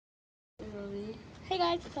Hey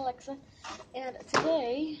guys, it's Alexa, and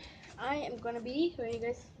today I am gonna be showing you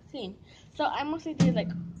guys clean. So I mostly did like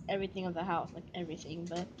everything of the house, like everything,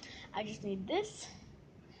 but I just need this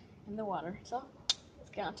and the water. So let's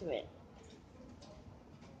get on to it.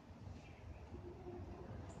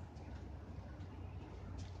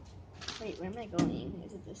 Wait, where am I going?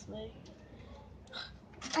 Is it this way?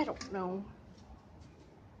 I don't know.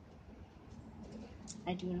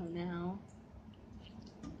 I do know now.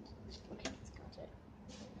 Okay, let's go to it.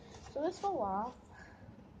 So this will off.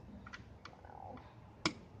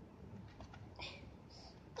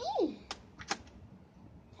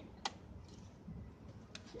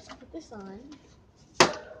 Just put this on.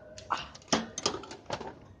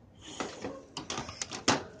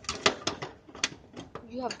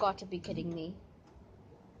 You have got to be kidding me.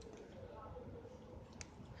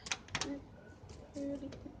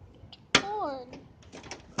 On.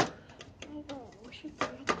 We should put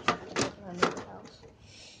it around the house.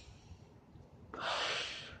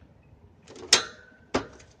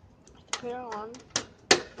 Put it on.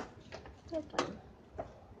 Good time.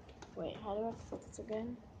 Wait, how do I put this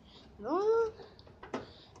again? No,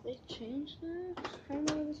 they changed it. I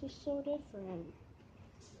remember this was so different.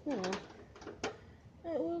 Yeah.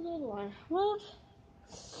 Wait, where's the other one? What?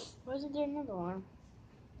 Why isn't there another one?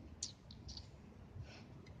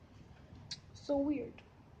 So weird.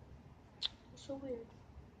 So weird.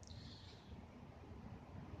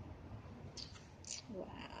 Wow.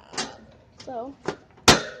 So,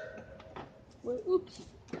 oops.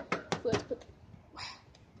 Let's put.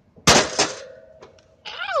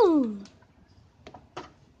 Ow!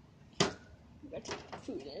 Let's put the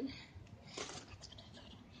food in.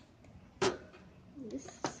 This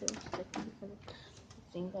is so sticky because of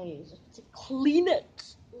the things I use to clean it.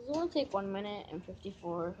 This will only take 1 minute and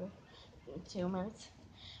 52 minutes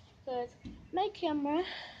because my camera is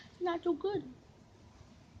not too good.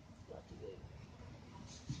 Not too good.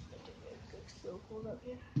 Not too good. It's so cold up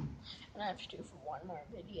here. And I have to do for one more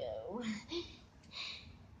video.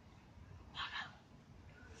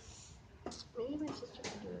 Maybe my sister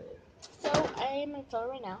can do it. So I am in Seoul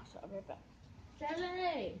right now, so I'll be right back.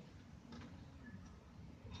 Charlie!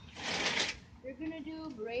 You're gonna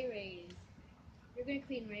do Ray Rays. You're gonna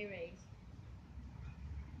clean Ray Rays.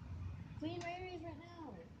 Clean Ray Rays right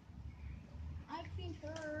now. I cleaned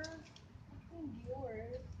hers. I cleaned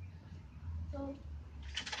yours. So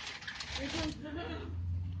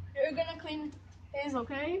you're gonna clean his,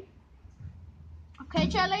 okay? Okay,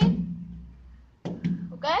 Charlie?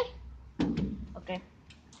 Okay? Okay.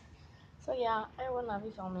 So yeah, I will not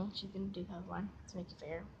be filming. She's gonna do that one to make it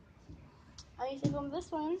fair. I used to film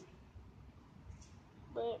this one,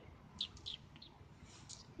 but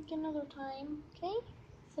like another time, okay?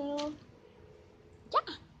 So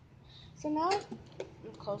yeah. So now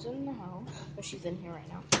I'm closing the house, but she's in here right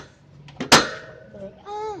now. But like,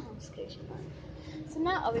 I'm scared she's not. So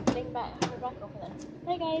now I'll be putting her back over there.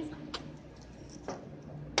 Bye guys.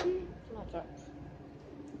 Not drugs.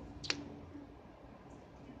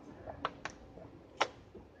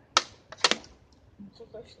 I'm so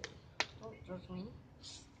thirsty. Don't judge me.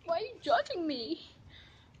 Why are you judging me?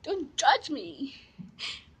 Don't judge me.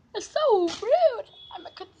 That's so rude. I'm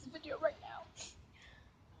gonna cut this video right now.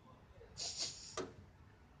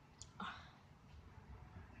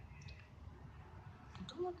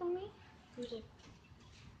 Don't look at me. Who's it?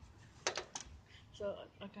 So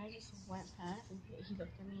a guy just went past and he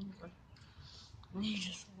looked at me and he's like, and he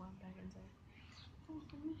just went back inside. Don't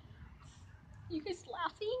look at me. You guys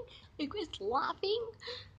laughing? You guys laughing?